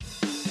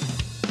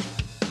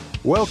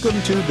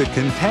Welcome to The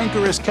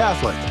Cantankerous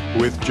Catholic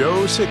with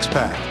Joe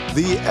Sixpack,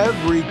 the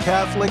every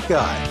Catholic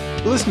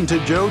guy. Listen to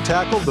Joe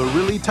tackle the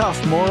really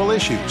tough moral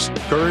issues,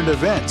 current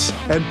events,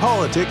 and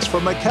politics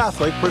from a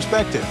Catholic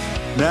perspective.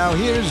 Now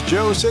here's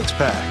Joe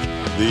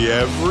Sixpack, the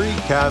every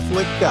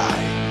Catholic guy.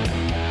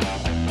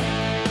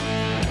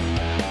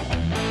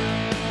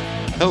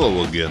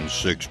 Hello again,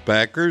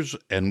 Six-Packers,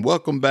 and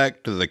welcome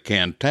back to The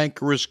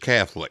Cantankerous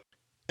Catholic,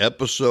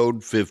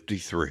 Episode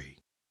 53.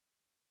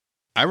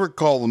 I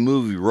recall the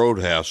movie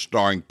Roadhouse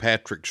starring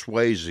Patrick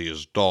Swayze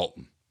as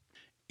Dalton.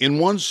 In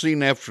one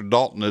scene after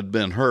Dalton had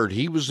been hurt,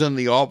 he was in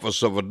the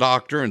office of a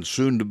doctor and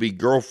soon-to-be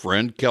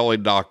girlfriend Kelly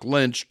Doc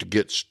Lynch to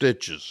get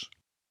stitches.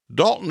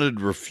 Dalton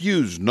had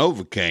refused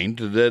Novocaine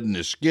to deaden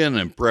his skin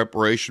in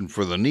preparation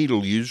for the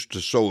needle used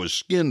to sew his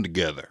skin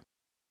together.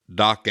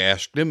 Doc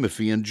asked him if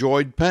he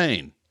enjoyed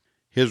pain.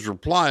 His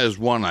reply is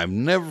one I've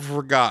never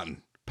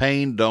forgotten: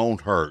 pain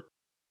don't hurt.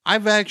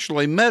 I've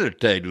actually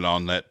meditated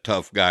on that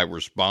tough guy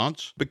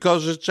response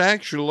because it's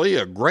actually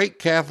a great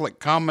Catholic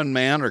common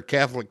man or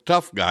Catholic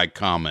tough guy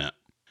comment.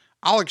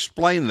 I'll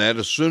explain that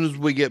as soon as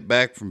we get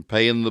back from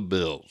paying the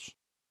bills.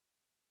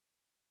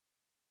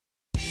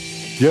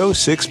 Joe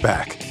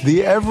Sixpack,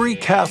 the every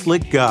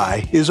Catholic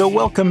guy, is a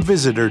welcome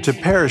visitor to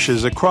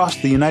parishes across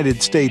the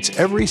United States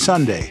every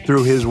Sunday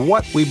through his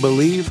What We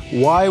Believe,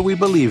 Why We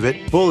Believe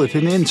It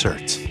bulletin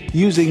inserts.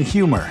 Using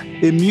humor,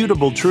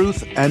 immutable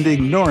truth, and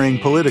ignoring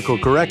political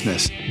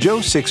correctness, Joe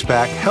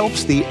Sixpack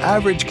helps the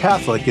average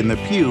Catholic in the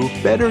pew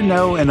better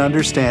know and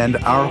understand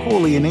our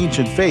holy and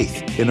ancient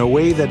faith in a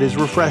way that is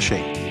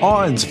refreshing,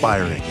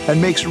 awe-inspiring,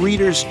 and makes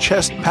readers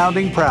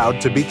chest-pounding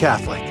proud to be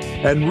Catholic.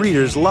 And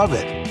readers love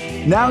it.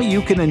 Now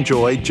you can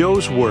enjoy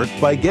Joe's work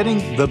by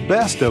getting the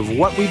best of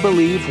What We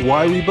Believe,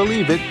 Why We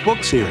Believe It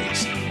book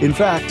series. In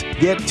fact,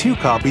 get 2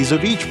 copies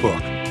of each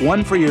book,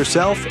 one for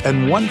yourself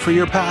and one for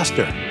your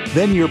pastor.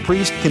 Then your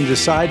priest can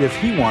decide if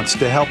he wants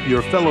to help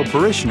your fellow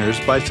parishioners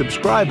by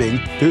subscribing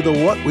to the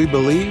What We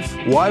Believe,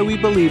 Why We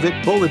Believe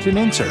It bulletin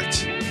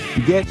inserts.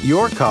 Get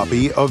your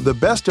copy of The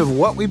Best of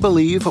What We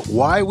Believe,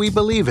 Why We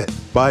Believe It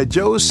by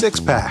Joe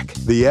Sixpack,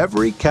 the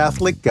every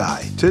Catholic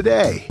guy,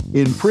 today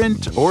in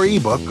print or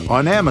ebook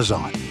on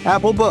Amazon,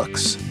 Apple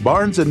Books,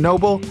 Barnes &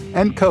 Noble,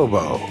 and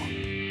Kobo.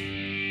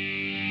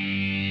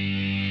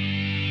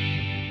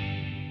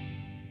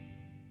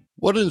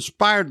 What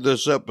inspired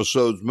this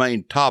episode's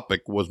main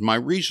topic was my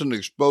recent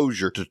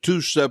exposure to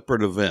 2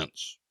 separate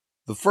events.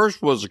 The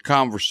first was a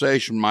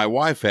conversation my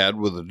wife had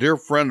with a dear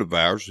friend of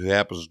ours who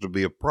happens to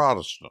be a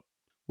Protestant.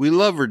 We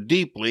love her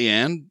deeply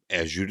and,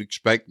 as you'd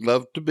expect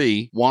love to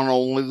be, want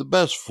only the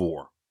best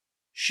for her.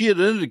 She had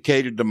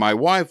indicated to my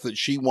wife that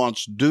she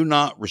wants Do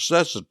Not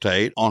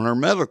Resuscitate on her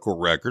medical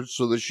records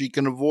so that she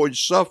can avoid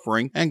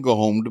suffering and go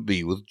home to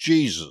be with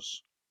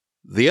Jesus.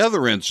 The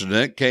other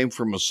incident came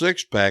from a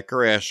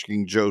six-packer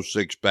asking Joe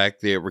Sixpack,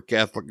 the every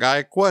Catholic guy,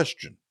 a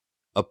question.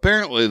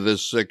 Apparently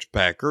this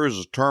six-packer is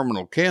a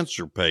terminal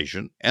cancer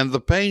patient, and the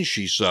pain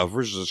she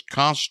suffers is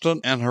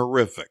constant and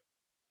horrific.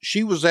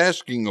 She was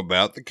asking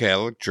about the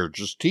Catholic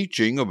Church's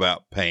teaching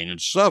about pain and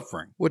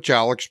suffering, which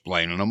I'll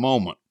explain in a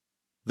moment.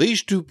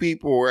 These 2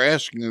 people were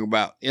asking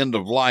about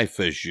end-of-life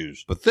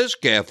issues, but this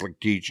Catholic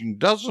teaching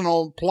doesn't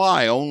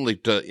apply only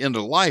to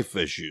end-of-life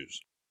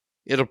issues.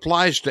 It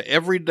applies to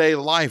everyday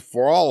life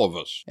for all of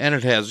us, and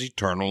it has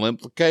eternal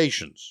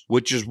implications,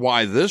 which is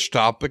why this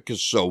topic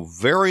is so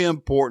very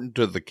important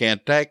to the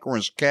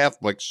Cantankerous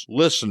Catholic's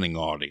listening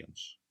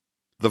audience.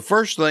 The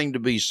first thing to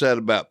be said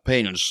about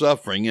pain and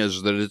suffering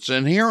is that it's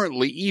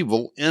inherently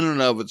evil in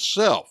and of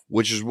itself,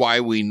 which is why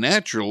we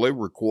naturally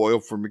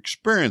recoil from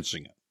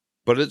experiencing it.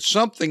 But it's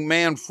something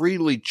man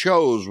freely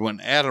chose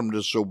when Adam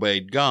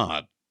disobeyed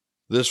God.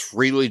 This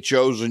freely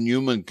chosen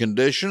human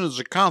condition is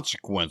a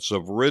consequence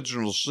of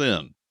original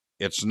sin.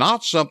 It's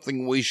not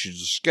something we should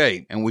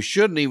escape, and we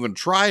shouldn't even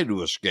try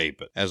to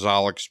escape it, as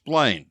I'll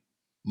explain.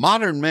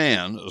 Modern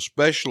man,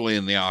 especially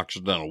in the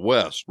Occidental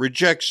West,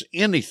 rejects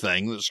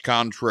anything that's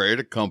contrary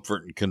to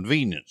comfort and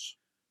convenience.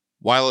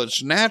 While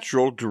it's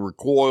natural to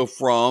recoil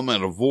from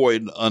and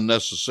avoid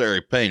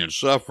unnecessary pain and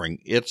suffering,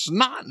 it's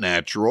not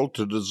natural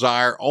to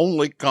desire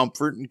only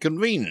comfort and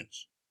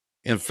convenience.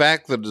 In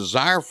fact, the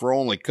desire for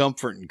only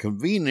comfort and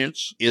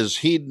convenience is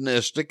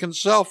hedonistic and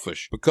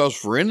selfish, because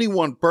for any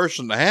one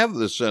person to have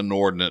this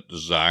inordinate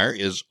desire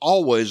is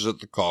always at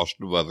the cost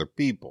of other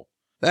people.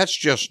 That's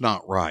just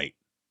not right.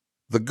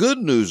 The good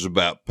news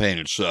about pain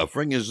and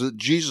suffering is that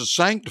Jesus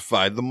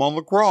sanctified them on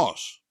the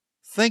cross.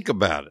 Think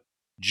about it.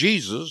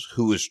 Jesus,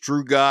 who is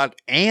true God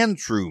and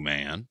true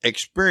man,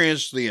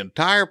 experienced the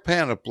entire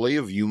panoply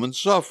of human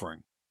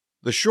suffering.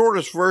 The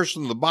shortest verse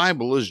in the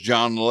Bible is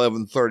John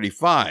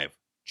 11:35.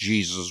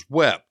 Jesus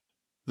wept.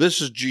 This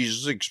is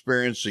Jesus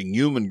experiencing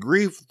human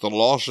grief at the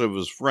loss of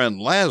his friend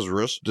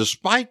Lazarus,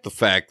 despite the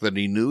fact that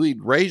he knew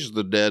he'd raised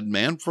the dead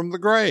man from the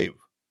grave.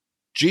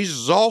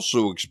 Jesus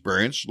also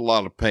experienced a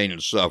lot of pain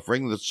and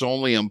suffering that's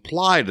only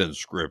implied in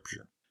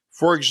Scripture.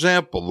 For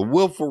example, the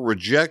willful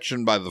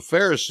rejection by the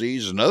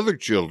Pharisees and other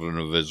children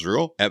of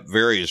Israel at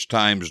various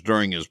times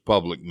during his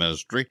public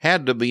ministry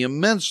had to be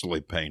immensely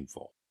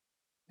painful.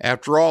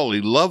 After all, he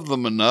loved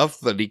them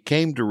enough that he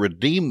came to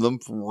redeem them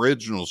from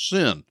original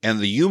sin, and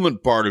the human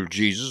part of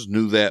Jesus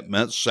knew that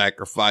meant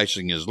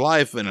sacrificing his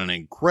life in an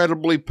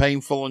incredibly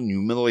painful and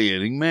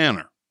humiliating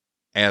manner.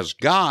 As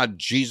God,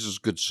 Jesus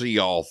could see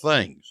all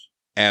things.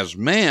 As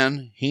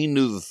man, he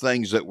knew the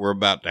things that were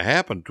about to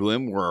happen to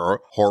him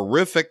were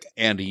horrific,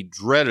 and he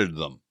dreaded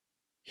them.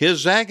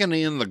 His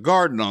agony in the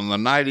garden on the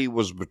night he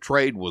was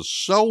betrayed was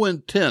so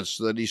intense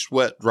that he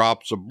sweat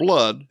drops of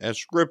blood, as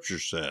Scripture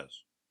says.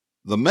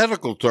 The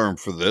medical term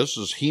for this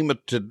is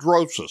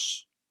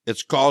hematidrosis.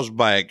 It's caused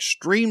by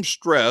extreme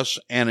stress,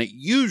 and it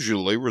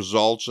usually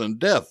results in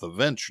death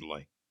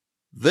eventually.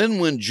 Then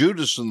when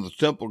Judas and the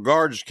temple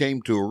guards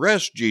came to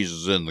arrest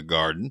Jesus in the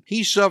garden,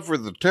 he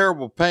suffered the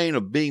terrible pain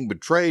of being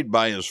betrayed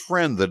by his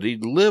friend that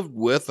he'd lived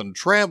with and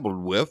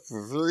traveled with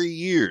for 3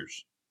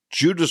 years.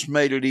 Judas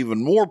made it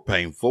even more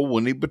painful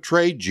when he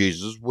betrayed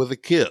Jesus with a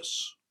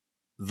kiss.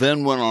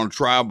 Then when on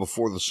trial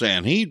before the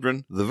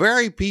Sanhedrin, the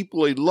very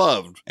people he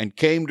loved and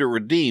came to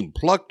redeem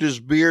plucked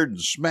his beard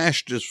and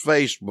smashed his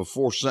face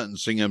before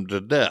sentencing him to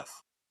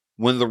death.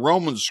 When the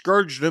Romans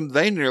scourged him,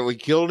 they nearly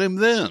killed him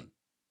then.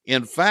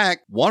 In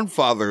fact, one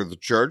father of the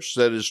church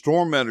said his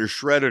tormentors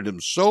shredded him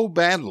so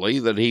badly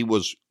that he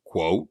was,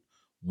 quote,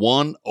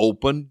 one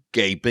open,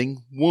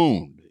 gaping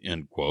wound,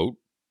 end quote.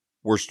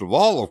 Worst of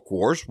all, of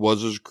course,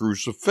 was his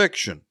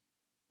crucifixion.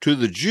 To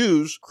the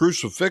Jews,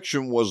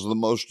 crucifixion was the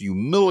most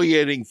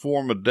humiliating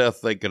form of death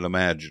they could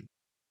imagine.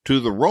 To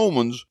the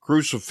Romans,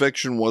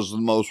 crucifixion was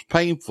the most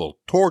painful,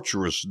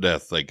 torturous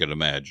death they could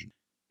imagine.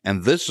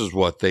 And this is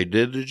what they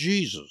did to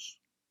Jesus.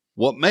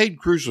 What made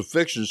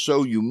crucifixion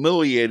so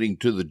humiliating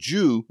to the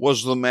Jew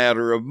was the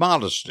matter of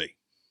modesty.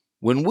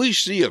 When we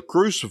see a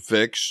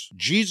crucifix,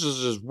 Jesus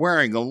is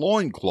wearing a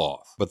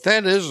loincloth, but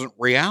that isn't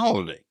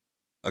reality.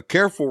 A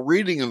careful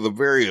reading of the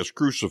various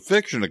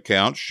crucifixion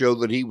accounts show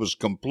that he was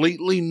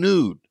completely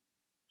nude,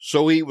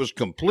 so he was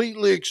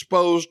completely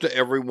exposed to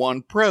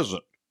everyone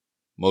present.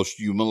 Most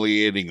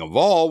humiliating of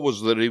all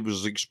was that he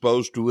was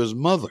exposed to his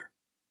mother.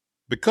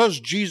 Because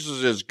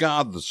Jesus is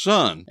God the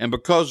Son, and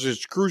because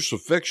his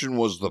crucifixion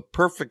was the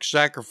perfect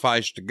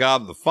sacrifice to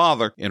God the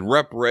Father in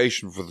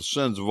reparation for the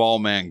sins of all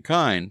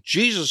mankind,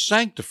 Jesus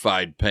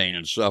sanctified pain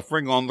and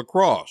suffering on the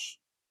cross.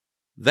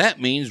 That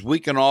means we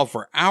can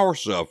offer our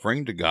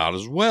suffering to God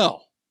as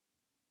well.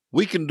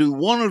 We can do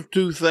one of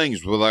two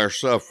things with our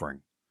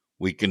suffering.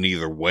 We can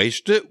either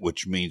waste it,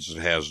 which means it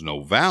has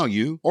no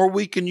value, or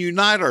we can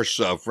unite our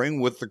suffering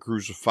with the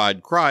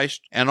crucified Christ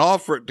and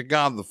offer it to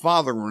God the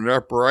Father in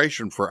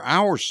reparation for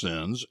our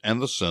sins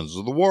and the sins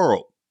of the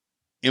world.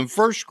 In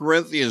 1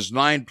 Corinthians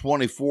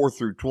 9:24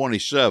 through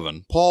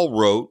 27, Paul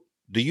wrote,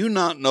 "Do you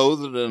not know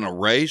that in a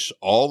race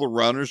all the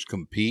runners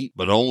compete,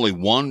 but only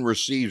one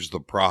receives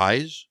the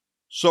prize?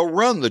 So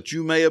run that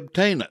you may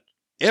obtain it.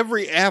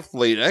 Every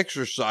athlete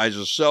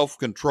exercises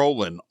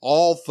self-control in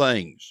all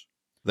things.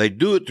 They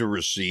do it to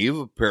receive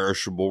a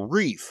perishable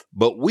wreath,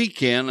 but we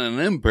can an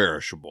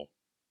imperishable.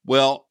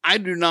 Well, I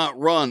do not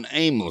run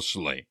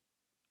aimlessly.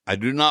 I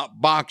do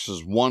not box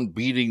as one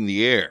beating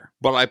the air,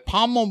 but I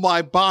pommel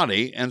my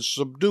body and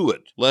subdue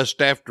it, lest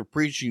after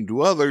preaching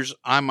to others,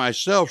 I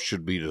myself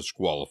should be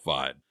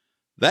disqualified."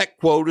 That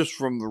quote is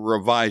from the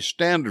Revised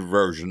Standard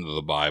Version of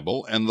the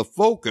Bible, and the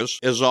focus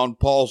is on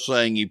Paul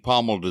saying he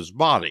pommeled his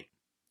body.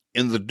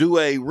 In the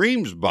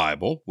Douay-Rheims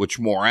Bible, which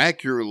more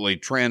accurately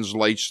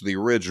translates the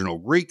original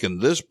Greek in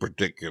this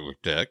particular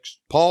text,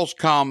 Paul's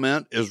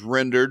comment is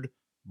rendered,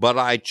 "But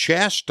I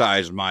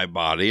chastise my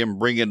body and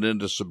bring it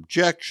into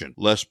subjection,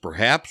 lest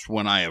perhaps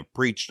when I have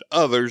preached to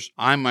others,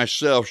 I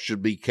myself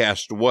should be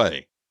cast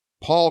away."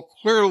 Paul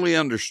clearly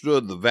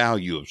understood the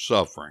value of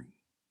suffering.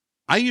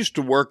 I used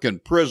to work in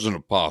prison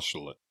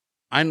apostolate.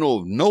 I know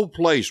of no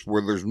place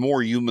where there's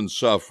more human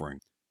suffering.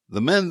 The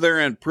men there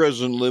in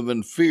prison live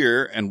in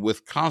fear and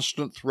with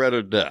constant threat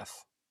of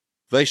death.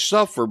 They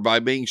suffer by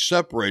being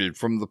separated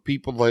from the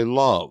people they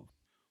love.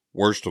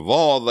 Worst of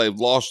all, they've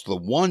lost the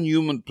one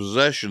human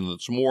possession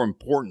that's more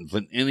important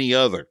than any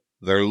other,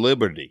 their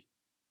liberty.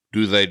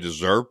 Do they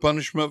deserve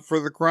punishment for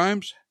the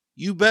crimes?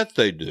 You bet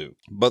they do.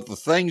 But the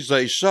things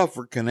they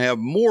suffer can have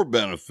more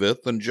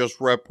benefit than just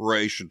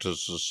reparation to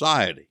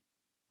society.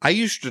 I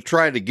used to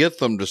try to get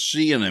them to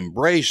see and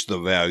embrace the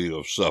value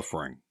of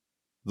suffering.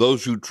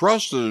 Those who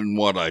trusted in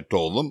what I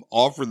told them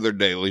offered their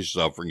daily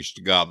sufferings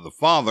to God the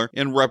Father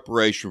in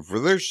reparation for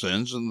their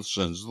sins and the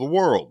sins of the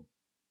world.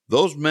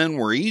 Those men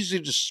were easy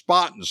to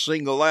spot and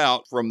single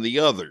out from the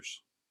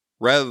others.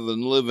 Rather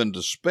than live in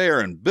despair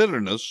and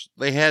bitterness,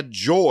 they had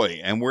joy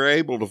and were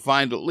able to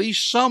find at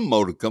least some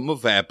modicum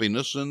of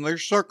happiness in their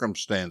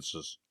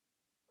circumstances.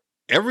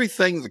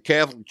 Everything the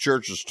Catholic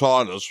Church has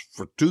taught us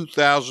for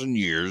 2,000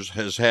 years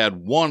has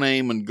had one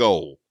aim and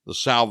goal: the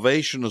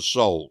salvation of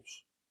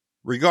souls.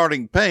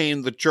 Regarding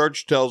pain, the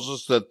Church tells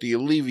us that the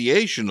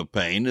alleviation of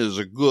pain is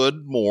a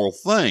good moral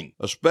thing,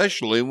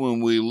 especially when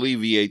we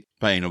alleviate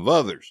the pain of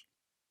others.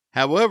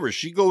 However,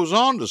 she goes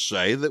on to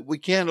say that we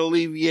can't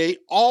alleviate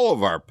all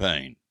of our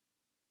pain.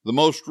 The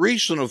most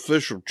recent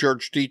official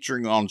church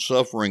teaching on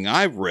suffering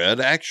I've read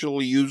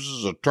actually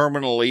uses a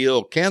terminally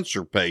ill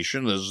cancer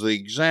patient as the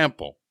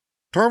example.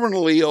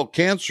 Terminally ill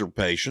cancer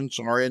patients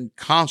are in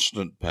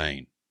constant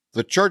pain.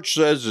 The church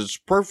says it's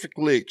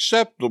perfectly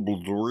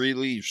acceptable to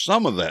relieve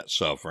some of that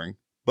suffering,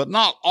 but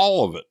not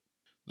all of it.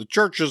 The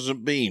church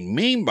isn't being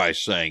mean by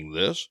saying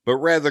this, but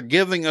rather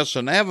giving us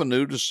an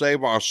avenue to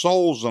save our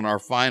souls in our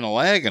final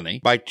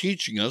agony by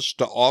teaching us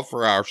to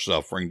offer our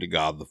suffering to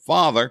God the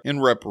Father in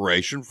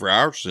reparation for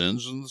our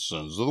sins and the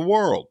sins of the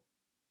world.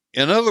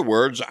 In other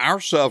words,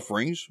 our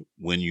sufferings,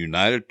 when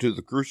united to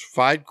the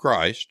crucified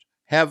Christ,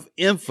 have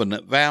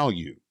infinite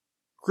value.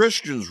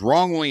 Christians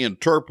wrongly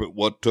interpret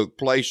what took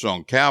place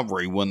on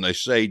Calvary when they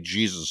say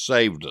Jesus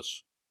saved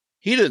us.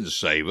 He didn't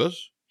save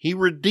us. He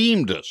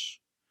redeemed us.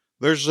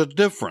 There's a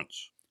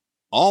difference.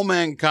 All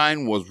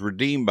mankind was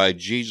redeemed by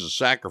Jesus'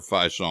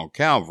 sacrifice on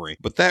Calvary,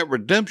 but that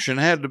redemption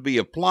had to be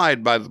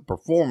applied by the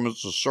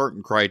performance of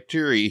certain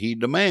criteria he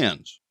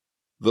demands.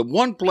 The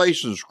one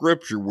place in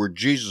Scripture where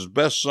Jesus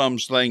best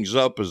sums things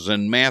up is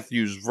in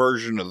Matthew's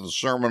version of the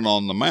Sermon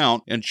on the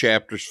Mount in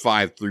chapters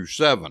 5 through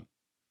 7.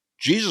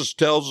 Jesus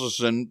tells us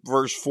in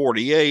verse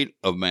 48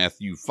 of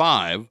Matthew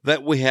 5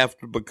 that we have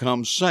to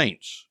become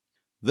saints.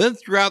 Then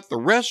throughout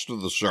the rest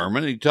of the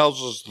sermon, he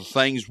tells us the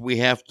things we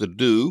have to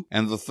do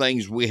and the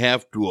things we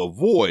have to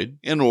avoid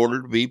in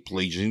order to be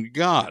pleasing to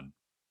God.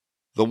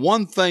 The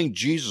one thing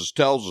Jesus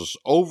tells us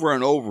over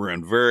and over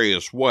in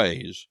various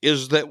ways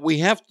is that we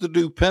have to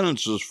do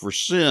penances for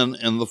sin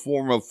in the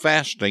form of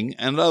fasting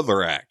and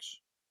other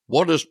acts.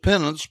 What is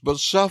penance but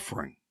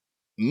suffering?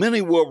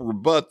 Many will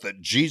rebut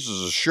that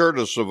Jesus assured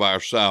us of our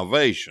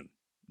salvation.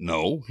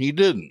 No, he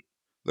didn't.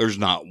 There's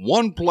not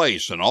one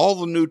place in all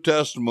the New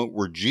Testament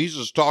where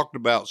Jesus talked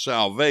about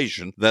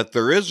salvation that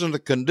there isn't a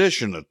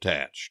condition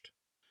attached.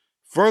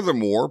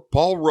 Furthermore,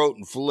 Paul wrote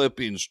in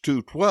Philippians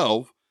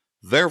 2:12,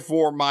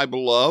 "Therefore, my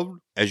beloved,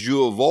 as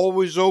you have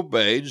always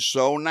obeyed,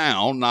 so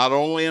now, not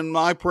only in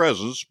my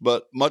presence,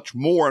 but much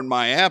more in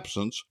my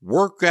absence,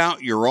 work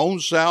out your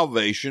own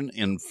salvation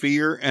in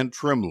fear and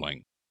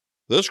trembling."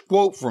 This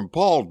quote from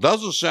Paul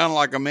doesn't sound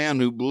like a man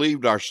who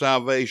believed our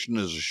salvation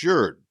is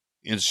assured.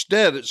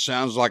 Instead, it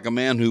sounds like a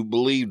man who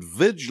believed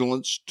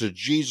vigilance to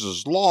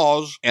Jesus'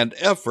 laws and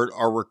effort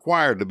are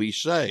required to be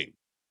saved.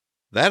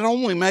 That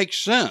only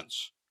makes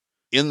sense.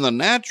 In the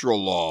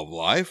natural law of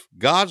life,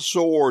 God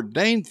so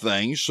ordained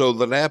things so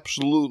that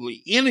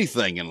absolutely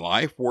anything in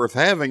life worth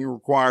having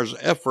requires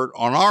effort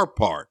on our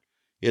part.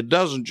 It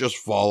doesn't just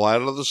fall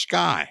out of the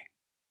sky.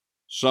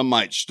 Some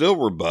might still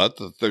rebut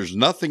that there's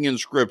nothing in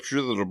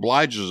Scripture that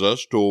obliges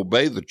us to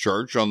obey the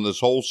church on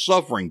this whole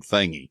suffering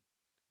thingy.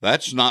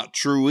 That's not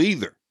true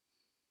either.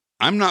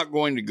 I'm not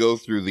going to go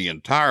through the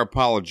entire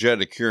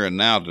apologetic here and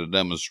now to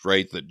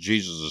demonstrate that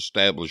Jesus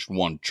established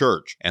one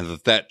church and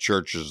that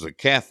church is the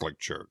Catholic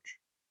Church.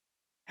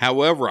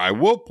 However, I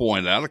will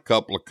point out a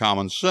couple of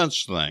common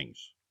sense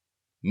things.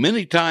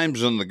 Many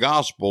times in the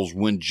Gospels,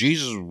 when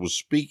Jesus was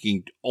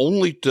speaking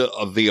only to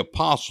the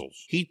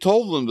apostles, he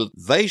told them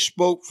that they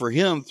spoke for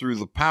him through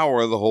the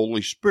power of the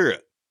Holy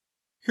Spirit.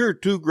 Here are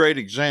two great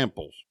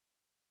examples.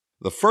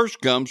 The first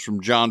comes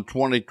from John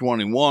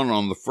 20:21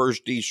 on the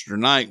first Easter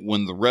night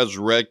when the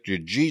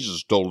resurrected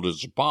Jesus told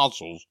his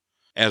apostles,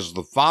 "As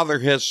the Father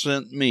has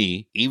sent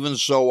me, even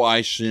so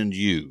I send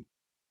you."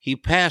 He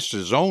passed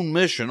his own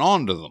mission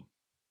on to them.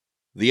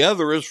 The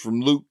other is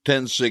from Luke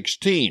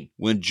 10:16,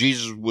 when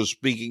Jesus was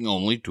speaking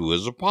only to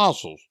his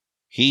apostles.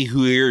 "He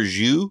who hears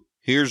you,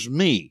 hears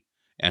me,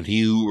 and he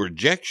who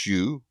rejects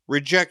you,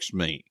 rejects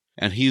me,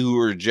 and he who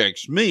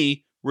rejects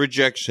me,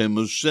 rejects him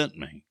who sent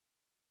me."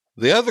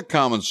 The other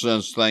common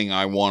sense thing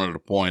I wanted to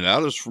point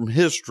out is from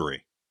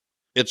history.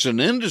 It's an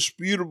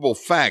indisputable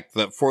fact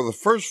that for the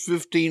first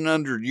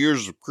 1,500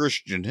 years of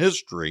Christian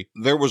history,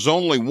 there was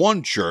only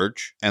one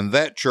church, and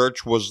that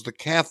church was the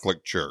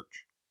Catholic Church.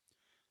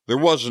 There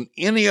wasn't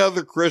any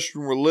other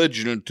Christian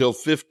religion until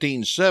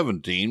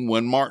 1517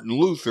 when Martin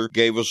Luther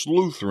gave us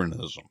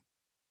Lutheranism.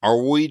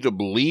 Are we to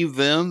believe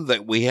then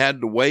that we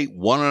had to wait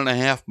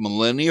 1.5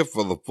 millennia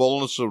for the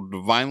fullness of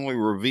divinely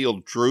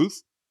revealed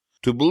truth?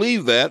 To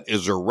believe that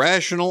is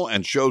irrational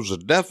and shows a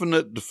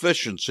definite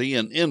deficiency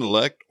in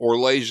intellect or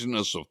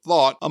laziness of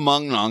thought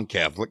among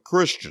non-Catholic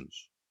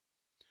Christians.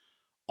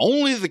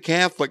 Only the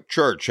Catholic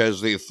Church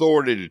has the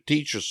authority to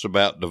teach us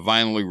about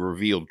divinely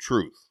revealed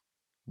truth.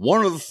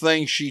 One of the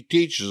things she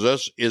teaches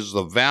us is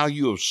the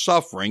value of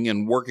suffering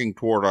and working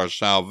toward our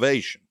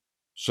salvation.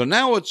 So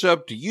now it's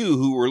up to you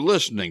who are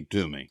listening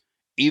to me.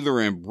 Either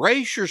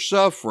embrace your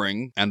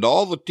suffering and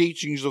all the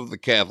teachings of the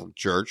Catholic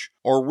Church,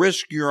 or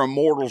risk your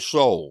immortal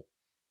soul.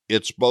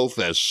 It's both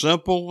as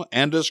simple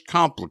and as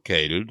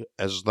complicated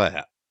as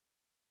that.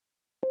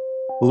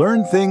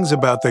 Learn things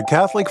about the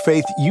Catholic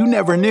faith you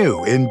never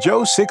knew in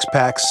Joe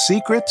Sixpack's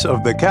Secrets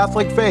of the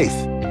Catholic Faith.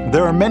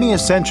 There are many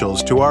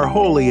essentials to our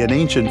holy and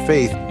ancient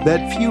faith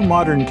that few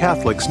modern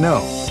Catholics know.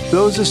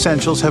 Those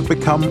essentials have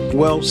become,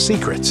 well,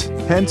 secrets,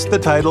 hence the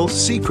title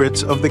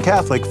Secrets of the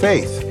Catholic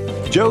Faith.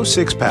 Joe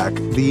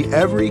Sixpack, the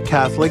Every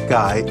Catholic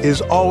Guy, is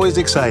always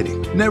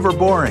exciting, never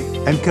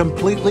boring, and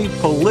completely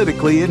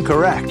politically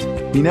incorrect.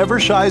 He never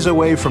shies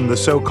away from the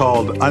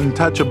so-called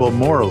untouchable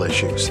moral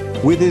issues.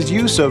 With his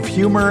use of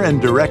humor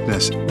and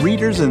directness,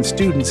 readers and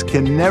students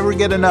can never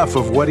get enough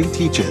of what he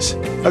teaches.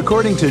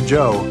 According to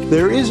Joe,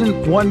 there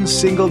isn't one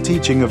single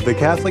teaching of the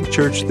Catholic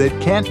Church that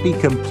can't be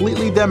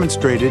completely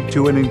demonstrated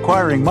to an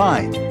inquiring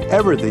mind.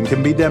 Everything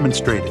can be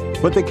demonstrated.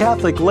 But the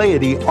Catholic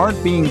laity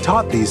aren't being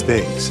taught these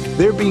things.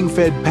 They're being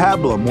fed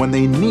pablum when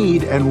they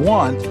need and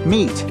want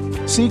meat.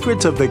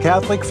 Secrets of the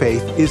Catholic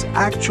Faith is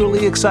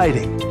actually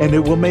exciting, and it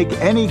will make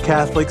any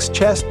Catholic's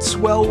chest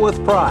swell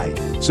with pride.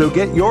 So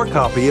get your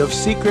copy of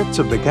Secrets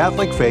of the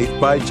Catholic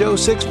Faith by Joe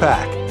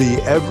Sixpack,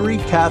 the Every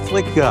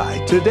Catholic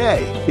Guy,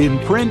 today in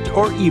print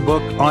or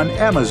ebook on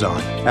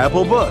Amazon,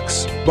 Apple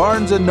Books,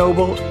 Barnes &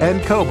 Noble,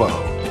 and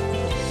Kobo.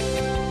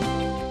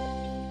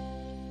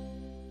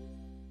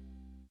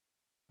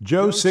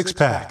 Joe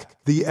Sixpack,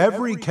 the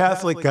Every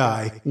Catholic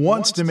Guy,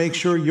 wants to make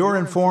sure you're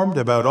informed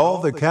about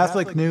all the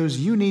Catholic news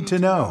you need to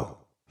know.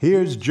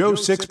 Here's Joe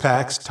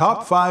Sixpack's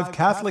top 5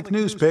 Catholic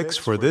news picks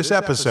for this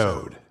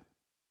episode.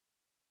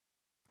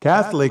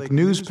 Catholic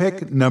news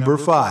pick number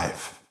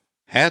 5.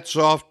 Hats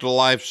off to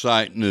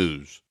LifeSite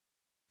News.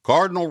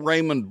 Cardinal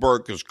Raymond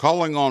Burke is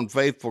calling on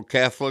faithful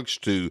Catholics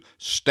to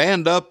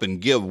stand up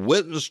and give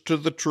witness to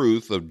the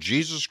truth of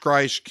Jesus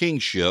Christ's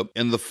kingship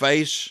in the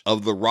face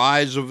of the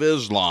rise of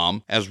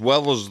Islam, as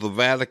well as the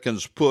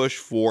Vatican's push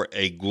for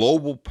a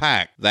global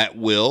pact that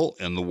will,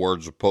 in the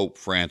words of Pope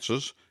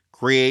Francis,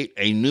 create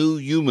a new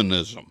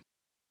humanism.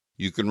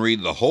 You can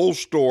read the whole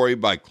story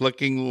by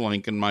clicking the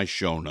link in my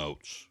show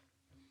notes.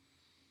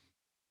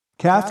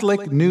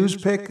 Catholic news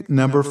pick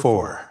number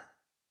 4.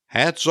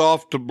 Hats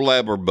off to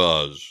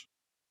Blabberbuzz.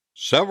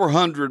 Several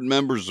hundred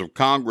members of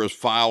Congress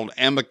filed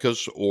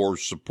amicus or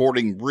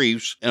supporting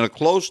briefs in a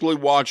closely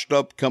watched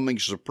upcoming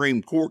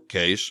Supreme Court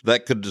case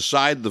that could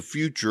decide the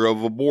future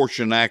of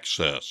abortion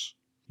access.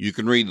 You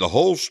can read the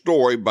whole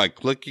story by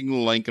clicking the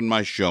link in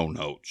my show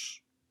notes.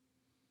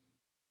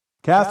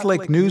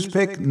 Catholic news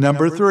pick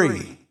number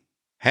 3.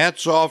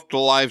 Hats off to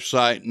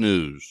LifeSite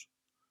News.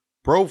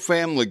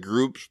 Pro-family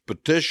groups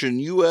petition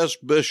U.S.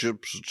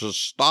 bishops to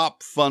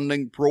stop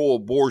funding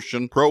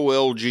pro-abortion,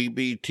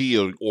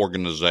 pro-LGBT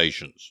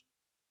organizations.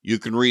 You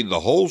can read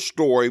the whole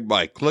story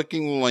by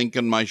clicking the link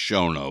in my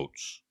show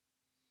notes.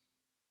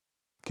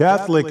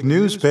 Catholic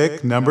news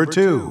pick number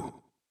 2.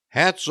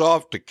 Hats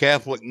off to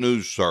Catholic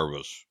News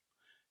Service.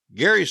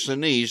 Gary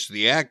Sinise,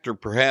 the actor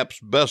perhaps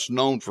best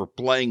known for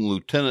playing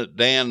Lieutenant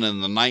Dan in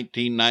the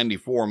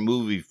 1994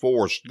 movie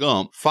Forrest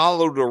Gump,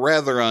 followed a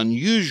rather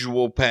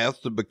unusual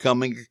path to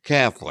becoming a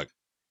Catholic.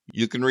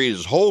 You can read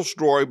his whole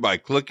story by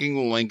clicking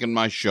the link in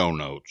my show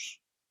notes.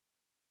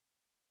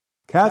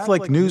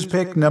 Catholic news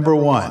pick number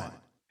 1.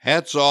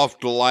 Hats off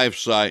to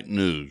LifeSite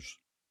News.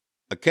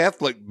 A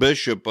Catholic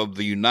bishop of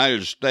the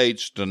United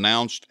States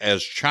denounced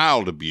as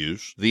child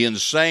abuse the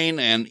insane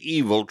and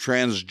evil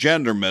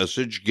transgender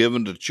message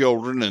given to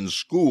children in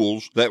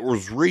schools that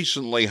was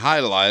recently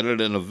highlighted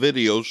in a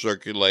video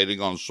circulating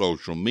on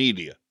social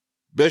media.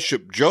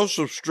 Bishop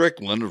Joseph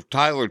Strickland of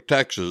Tyler,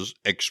 Texas,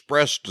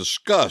 expressed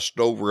disgust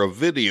over a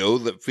video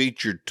that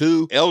featured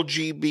 2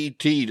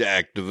 LGBT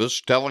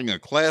activists telling a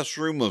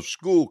classroom of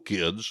school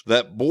kids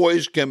that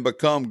boys can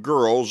become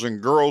girls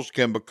and girls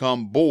can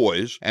become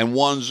boys, and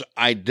one's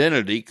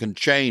identity can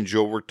change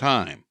over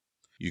time.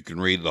 You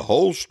can read the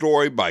whole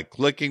story by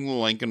clicking the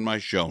link in my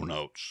show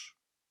notes.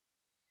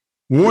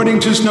 Warning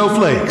to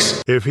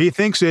snowflakes. If he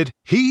thinks it,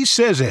 he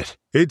says it.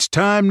 It's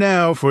time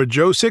now for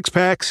Joe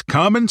Sixpack's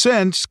Common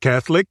Sense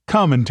Catholic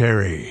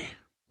Commentary.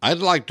 I'd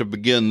like to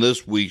begin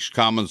this week's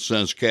Common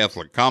Sense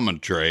Catholic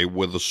Commentary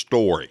with a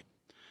story.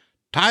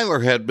 Tyler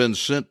had been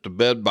sent to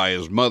bed by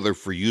his mother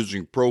for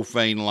using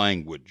profane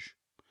language.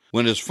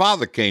 When his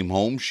father came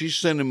home, she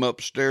sent him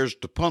upstairs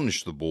to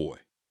punish the boy.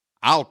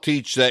 "I'll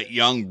teach that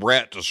young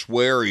brat to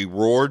swear," he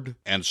roared,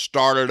 and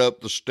started up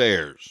the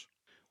stairs.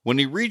 When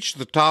he reached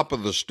the top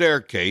of the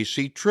staircase,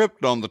 he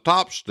tripped on the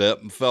top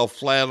step and fell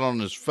flat on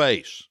his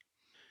face.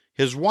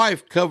 His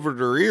wife covered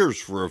her ears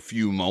for a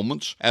few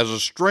moments as a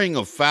string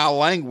of foul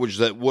language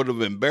that would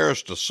have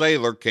embarrassed a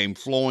sailor came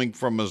flowing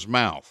from his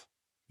mouth.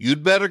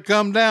 "You'd better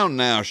come down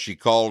now," she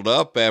called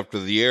up after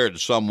the air had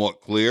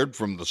somewhat cleared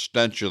from the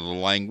stench of the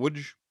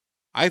language.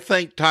 I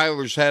think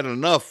Tyler's had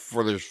enough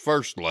for his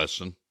first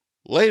lesson.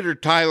 Later,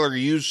 Tyler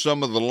used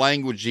some of the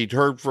language he'd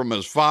heard from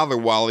his father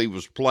while he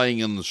was playing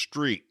in the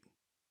street.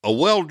 A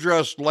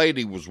well-dressed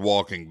lady was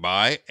walking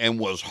by and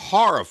was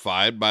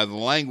horrified by the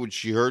language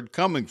she heard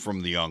coming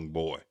from the young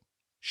boy.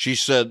 She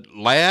said,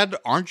 "Lad,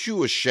 aren't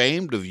you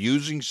ashamed of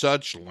using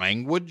such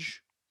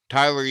language?"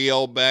 Tyler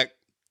yelled back,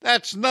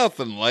 "That's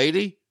nothing,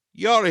 lady.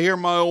 You ought to hear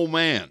my old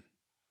man."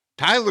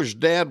 Tyler's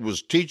dad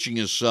was teaching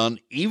his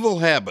son evil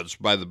habits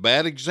by the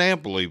bad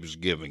example he was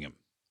giving him.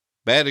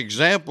 Bad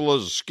example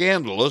is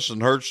scandalous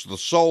and hurts the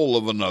soul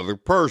of another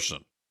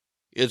person.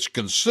 It's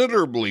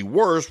considerably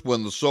worse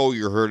when the soul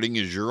you're hurting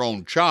is your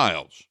own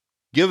child's.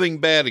 Giving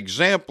bad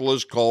example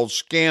is called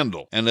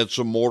scandal, and it's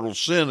a mortal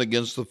sin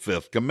against the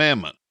fifth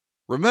commandment.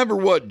 Remember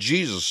what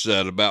Jesus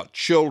said about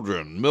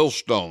children,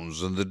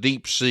 millstones, and the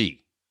deep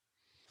sea.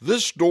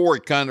 This story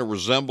kind of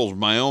resembles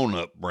my own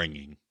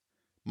upbringing.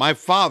 My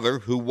father,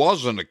 who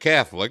wasn't a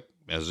Catholic,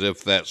 as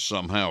if that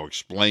somehow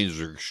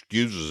explains or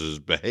excuses his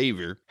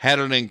behavior, had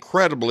an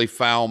incredibly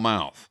foul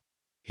mouth.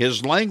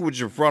 His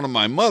language in front of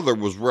my mother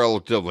was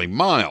relatively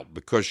mild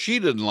because she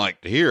didn't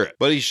like to hear it,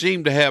 but he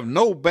seemed to have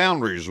no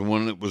boundaries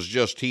when it was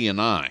just he and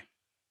I.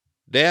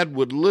 Dad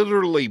would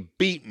literally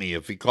beat me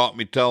if he caught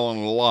me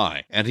telling a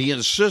lie, and he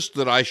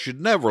insisted I should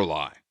never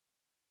lie.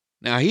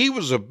 Now, he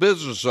was a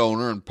business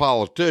owner and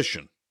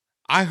politician.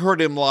 I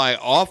heard him lie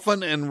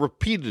often and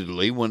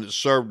repeatedly when it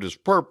served his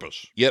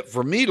purpose, yet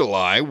for me to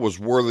lie was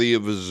worthy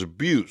of his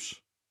abuse.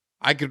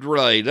 I could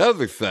relate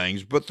other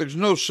things, but there's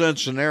no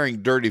sense in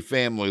airing dirty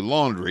family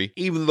laundry,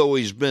 even though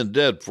he's been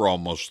dead for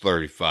almost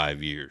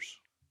 35 years.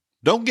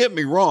 Don't get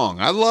me wrong,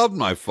 I loved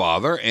my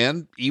father,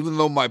 and even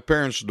though my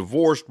parents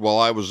divorced while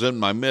I was in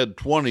my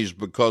mid-20s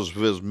because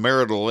of his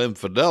marital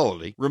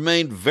infidelity,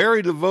 remained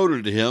very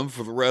devoted to him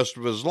for the rest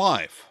of his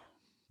life.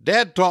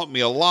 Dad taught me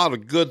a lot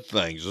of good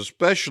things,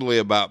 especially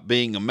about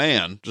being a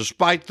man,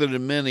 despite that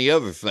in many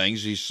other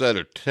things he set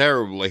a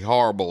terribly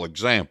horrible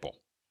example.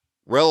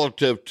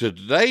 Relative to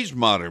today's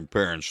modern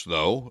parents,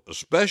 though,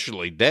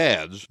 especially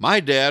dads, my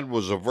dad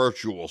was a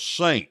virtual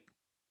saint.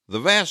 The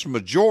vast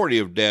majority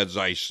of dads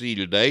I see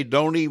today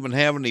don't even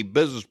have any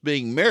business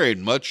being married,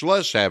 much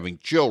less having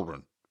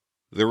children.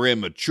 They're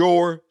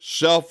immature,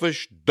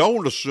 selfish,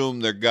 don't assume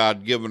their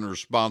God-given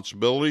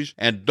responsibilities,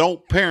 and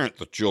don't parent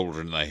the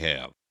children they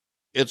have.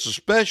 It's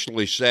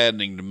especially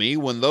saddening to me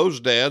when those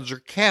dads are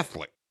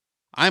Catholic.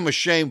 I'm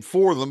ashamed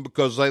for them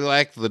because they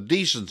lack the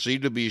decency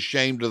to be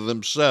ashamed of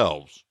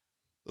themselves.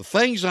 The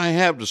things I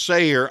have to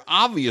say here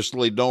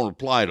obviously don't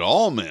apply to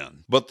all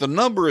men, but the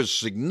number is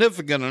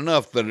significant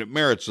enough that it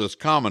merits this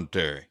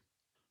commentary.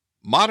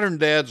 Modern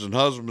dads and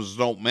husbands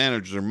don't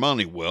manage their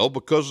money well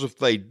because if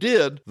they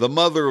did, the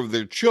mother of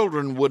their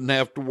children wouldn't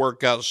have to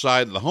work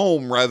outside the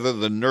home rather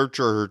than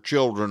nurture her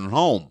children at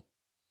home.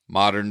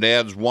 Modern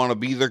dads want to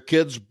be their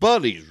kids'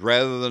 buddies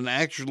rather than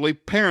actually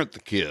parent the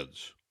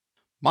kids.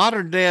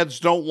 Modern dads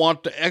don't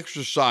want to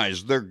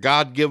exercise their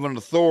God-given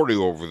authority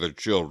over their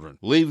children,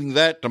 leaving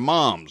that to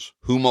moms,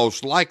 who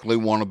most likely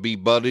want to be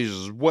buddies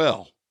as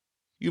well.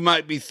 You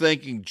might be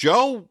thinking,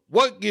 Joe,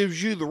 what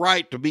gives you the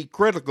right to be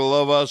critical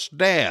of us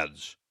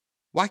dads?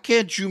 Why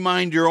can't you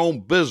mind your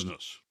own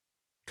business?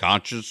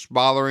 Conscience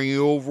bothering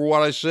you over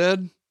what I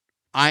said?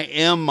 I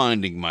am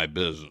minding my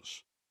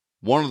business.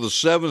 One of the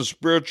 7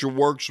 spiritual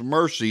works of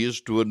mercy is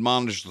to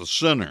admonish the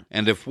sinner,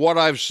 and if what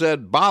I've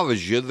said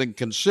bothers you, then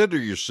consider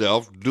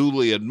yourself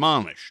duly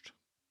admonished.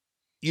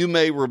 You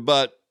may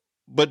rebut,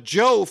 but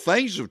Joe,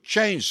 things have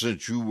changed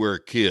since you were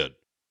a kid.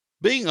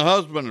 Being a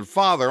husband and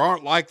father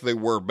aren't like they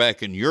were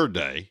back in your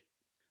day.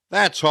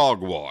 That's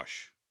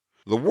hogwash.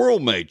 The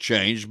world may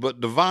change, but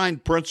divine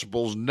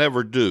principles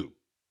never do.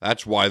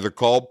 That's why they're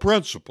called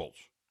principles.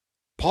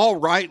 Paul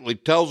rightly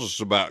tells us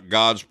about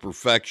God's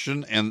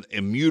perfection and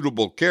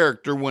immutable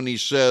character when he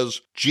says,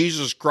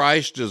 Jesus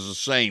Christ is the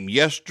same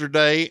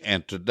yesterday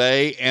and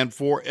today and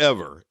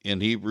forever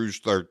in Hebrews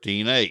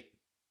 13:8.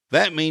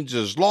 That means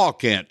his law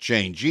can't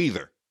change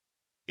either.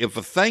 If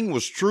a thing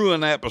was true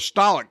in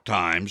apostolic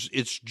times,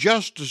 it's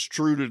just as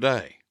true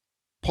today.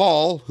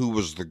 Paul, who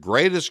was the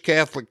greatest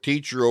Catholic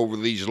teacher over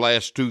these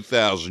last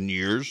 2,000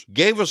 years,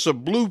 gave us a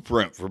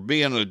blueprint for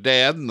being a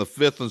dad in the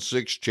 5th and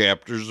 6th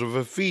chapters of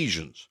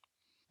Ephesians.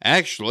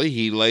 Actually,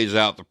 he lays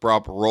out the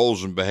proper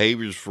roles and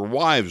behaviors for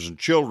wives and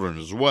children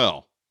as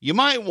well. You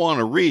might want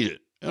to read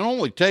it. It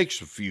only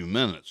takes a few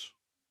minutes.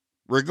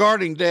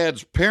 Regarding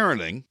dad's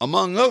parenting,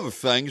 among other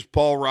things,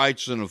 Paul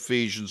writes in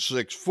Ephesians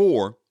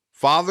 6:4,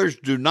 Fathers,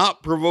 do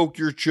not provoke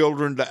your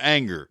children to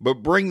anger,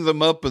 but bring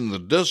them up in the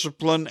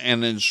discipline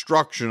and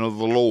instruction of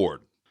the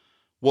Lord.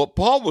 What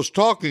Paul was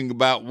talking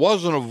about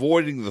wasn't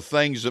avoiding the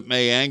things that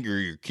may anger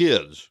your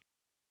kids.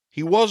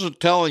 He wasn't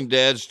telling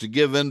dads to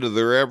give in to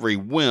their every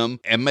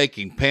whim and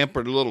making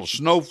pampered little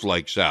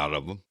snowflakes out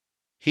of them.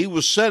 He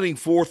was setting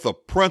forth a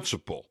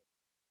principle.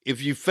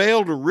 If you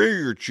fail to rear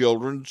your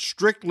children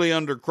strictly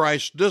under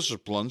Christ's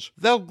disciplines,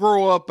 they'll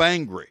grow up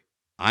angry.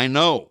 I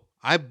know.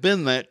 I've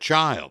been that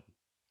child.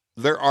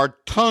 There are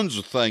tons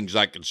of things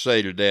I could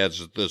say to dads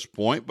at this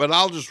point, but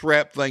I'll just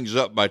wrap things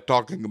up by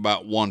talking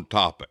about one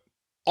topic.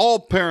 All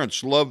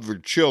parents love their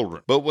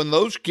children, but when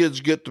those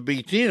kids get to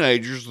be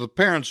teenagers, the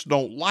parents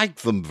don't like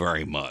them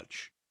very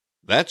much.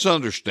 That's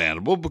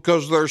understandable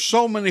because there are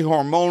so many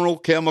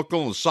hormonal,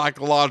 chemical, and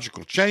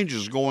psychological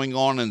changes going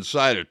on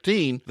inside a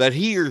teen that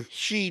he or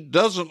she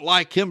doesn't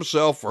like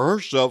himself or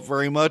herself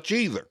very much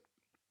either.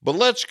 But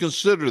let's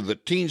consider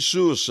that teen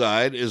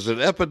suicide is at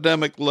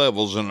epidemic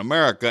levels in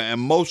America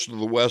and most of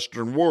the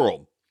Western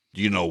world.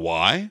 Do you know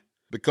why?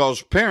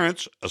 Because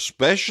parents,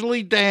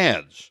 especially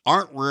dads,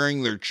 aren't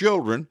rearing their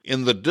children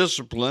in the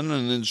discipline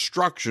and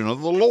instruction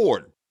of the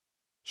Lord.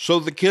 So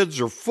the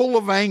kids are full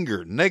of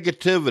anger,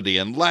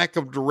 negativity, and lack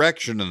of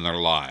direction in their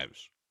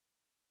lives.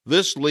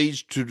 This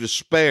leads to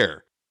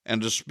despair,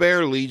 and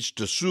despair leads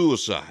to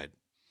suicide.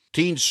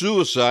 Teen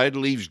suicide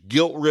leaves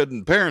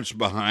guilt-ridden parents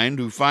behind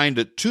who find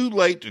it too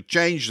late to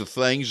change the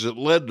things that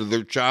led to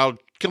their child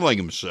killing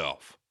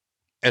himself.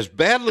 As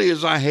badly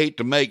as I hate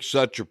to make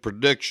such a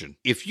prediction,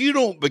 if you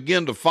don't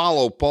begin to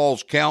follow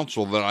Paul's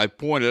counsel that I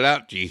pointed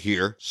out to you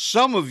here,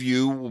 some of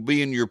you will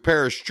be in your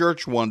parish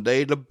church one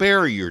day to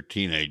bury your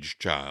teenage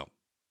child.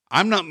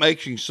 I'm not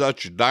making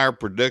such a dire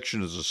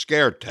prediction as a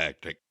scare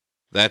tactic.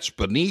 That's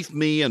beneath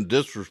me and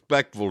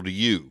disrespectful to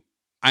you.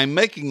 I'm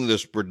making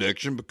this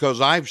prediction because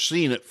I've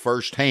seen it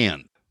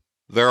firsthand.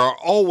 There are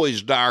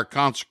always dire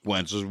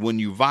consequences when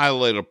you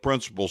violate a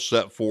principle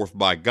set forth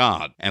by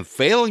God, and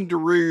failing to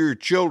rear your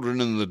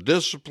children in the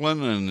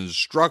discipline and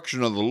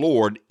instruction of the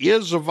Lord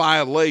is a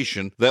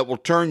violation that will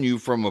turn you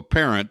from a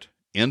parent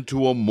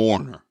into a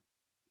mourner.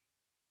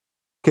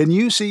 Can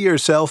you see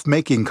yourself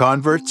making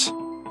converts?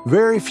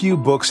 Very few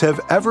books have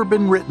ever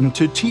been written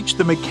to teach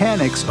the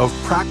mechanics of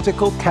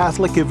practical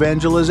Catholic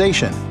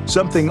evangelization,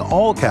 something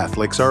all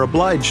Catholics are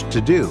obliged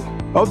to do.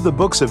 Of the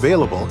books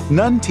available,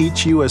 none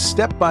teach you a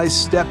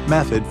step-by-step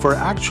method for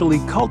actually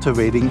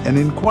cultivating an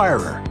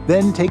inquirer,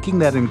 then taking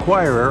that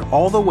inquirer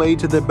all the way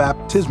to the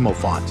baptismal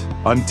font.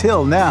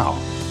 Until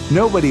now,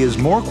 nobody is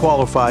more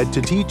qualified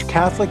to teach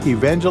Catholic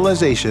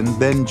evangelization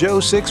than Joe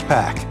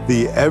Sixpack,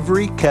 the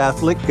Every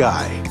Catholic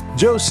Guy.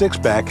 Joe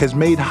Sixpack has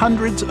made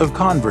hundreds of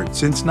converts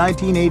since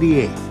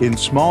 1988 in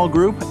small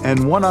group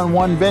and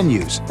one-on-one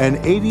venues, and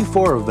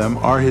 84 of them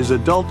are his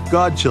adult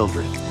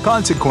godchildren.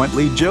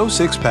 Consequently, Joe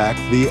Sixpack,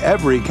 the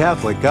Every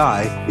Catholic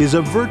Guy, is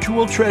a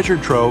virtual treasure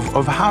trove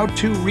of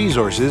how-to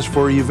resources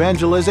for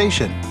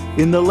evangelization.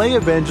 In the Lay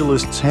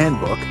Evangelist's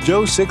Handbook,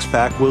 Joe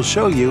Sixpack will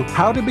show you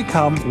how to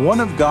become one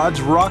of God's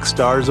rock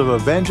stars of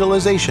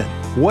evangelization,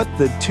 what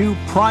the two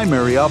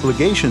primary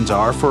obligations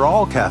are for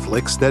all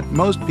Catholics that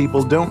most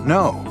people don't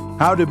know,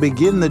 how to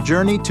begin the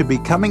journey to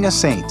becoming a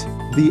saint,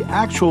 the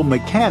actual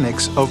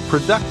mechanics of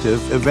productive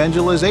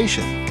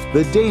evangelization,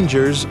 the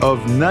dangers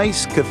of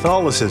nice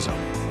Catholicism,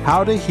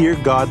 how to hear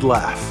God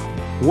laugh,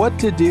 what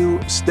to do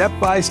step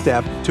by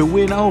step to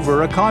win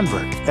over a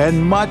convert,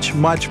 and much,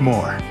 much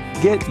more.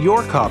 Get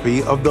your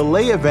copy of the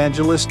Lay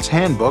Evangelist's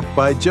Handbook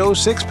by Joe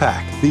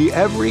Sixpack, the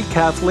Every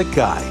Catholic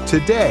Guy,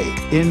 today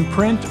in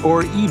print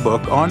or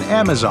ebook on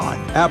Amazon,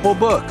 Apple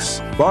Books,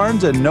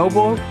 Barnes &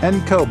 Noble,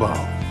 and Kobo.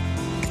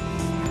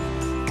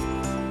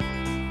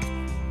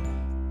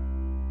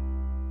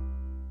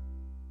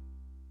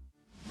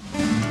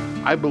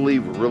 I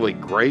believe a really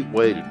great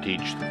way to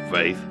teach the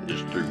faith is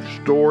through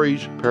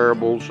stories,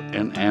 parables,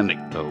 and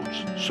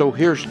anecdotes. So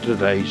here's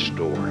today's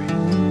story.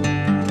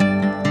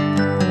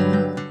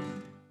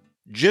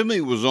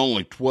 Jimmy was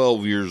only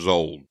 12 years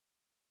old.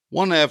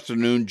 One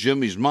afternoon,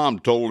 Jimmy's mom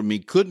told him he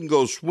couldn't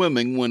go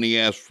swimming when he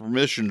asked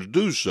permission to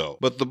do so,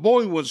 but the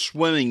boy went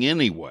swimming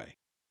anyway.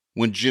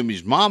 When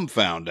Jimmy's mom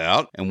found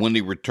out, and when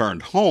he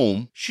returned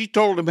home, she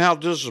told him how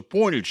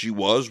disappointed she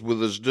was with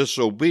his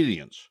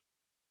disobedience.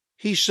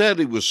 He said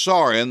he was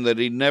sorry and that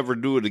he'd never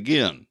do it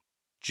again.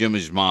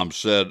 Jimmy's mom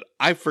said,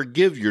 "I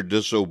forgive your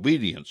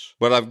disobedience,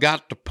 but I've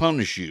got to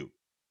punish you.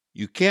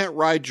 You can't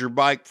ride your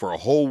bike for a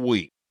whole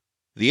week."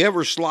 The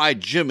ever-sly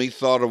Jimmy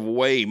thought of a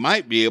way he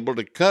might be able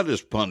to cut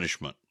his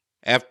punishment.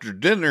 After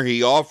dinner,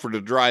 he offered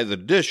to dry the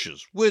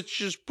dishes, which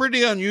is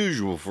pretty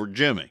unusual for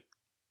Jimmy.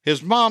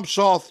 His mom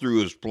saw through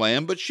his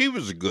plan, but she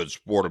was a good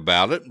sport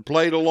about it and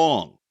played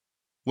along.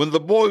 When the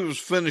boy was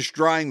finished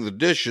drying the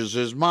dishes,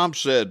 his mom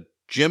said,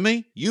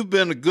 "Jimmy, you've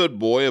been a good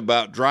boy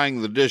about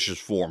drying the dishes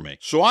for me,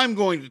 so I'm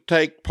going to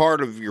take part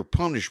of your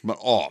punishment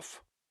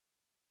off.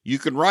 You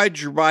can ride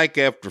your bike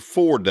after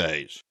 4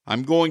 days.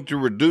 I'm going to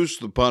reduce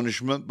the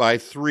punishment by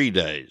 3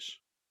 days.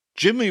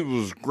 Jimmy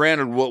was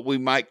granted what we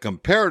might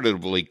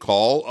comparatively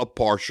call a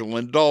partial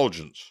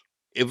indulgence.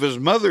 If his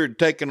mother had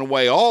taken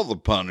away all the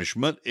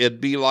punishment, it'd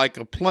be like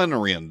a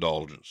plenary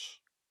indulgence.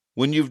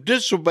 When you've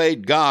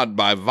disobeyed God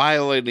by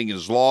violating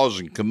His laws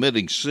and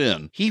committing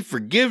sin, He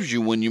forgives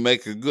you when you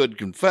make a good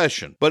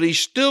confession, but He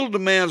still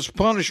demands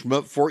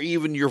punishment for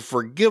even your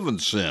forgiven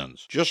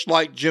sins, just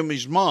like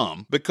Jimmy's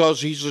mom,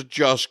 because He's a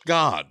just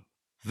God.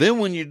 Then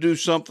when you do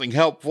something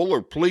helpful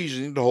or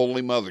pleasing to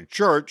Holy Mother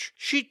Church,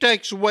 she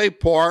takes away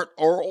part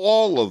or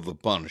all of the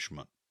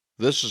punishment.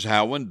 This is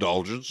how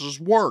indulgences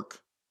work.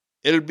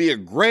 It'd be a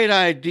great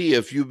idea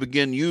if you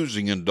begin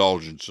using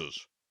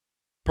indulgences.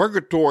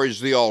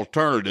 Purgatory's the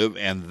alternative,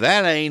 and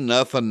that ain't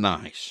nothing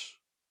nice.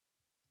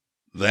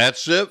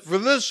 That's it for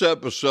this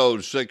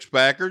episode,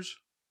 Six-Packers.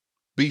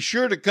 Be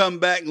sure to come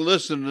back and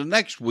listen to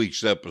next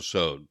week's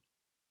episode.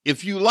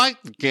 If you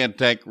like The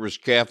Cantankerous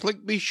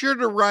Catholic, be sure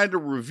to write a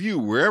review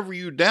wherever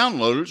you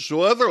download it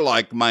so other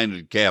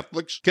like-minded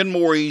Catholics can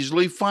more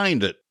easily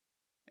find it.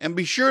 And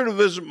be sure to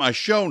visit my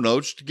show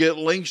notes to get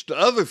links to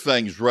other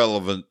things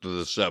relevant to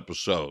this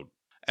episode.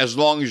 As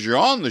long as you're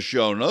on the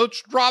show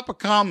notes, drop a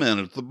comment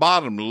at the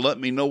bottom to let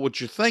me know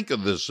what you think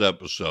of this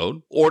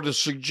episode or to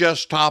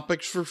suggest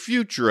topics for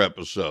future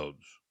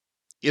episodes.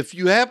 If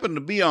you happen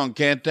to be on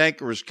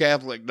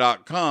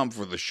cantankerouscatholic.com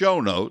for the show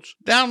notes,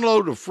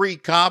 download a free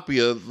copy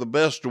of The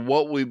Best of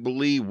What We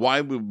Believe,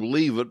 Why We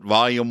Believe It,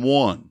 Volume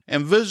 1,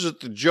 and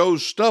visit the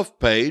Joe's Stuff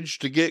page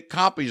to get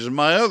copies of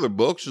my other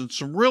books and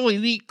some really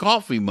neat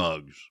coffee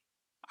mugs.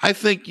 I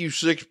think you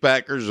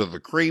six-packers are the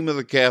cream of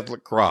the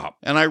Catholic crop,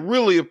 and I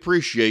really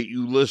appreciate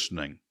you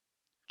listening.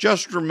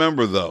 Just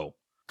remember, though,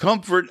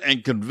 comfort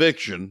and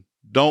conviction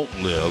don't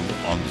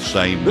live on the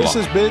same block. This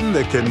has been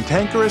The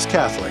Cantankerous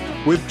Catholic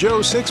with Joe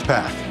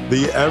Sixpack,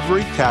 the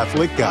Every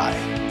Catholic Guy.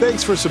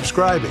 Thanks for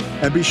subscribing,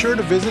 and be sure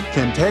to visit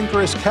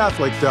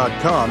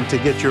cantankerouscatholic.com to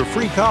get your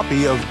free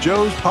copy of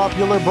Joe's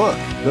popular book,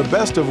 The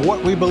Best of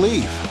What We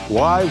Believe,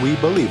 Why We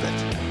Believe It.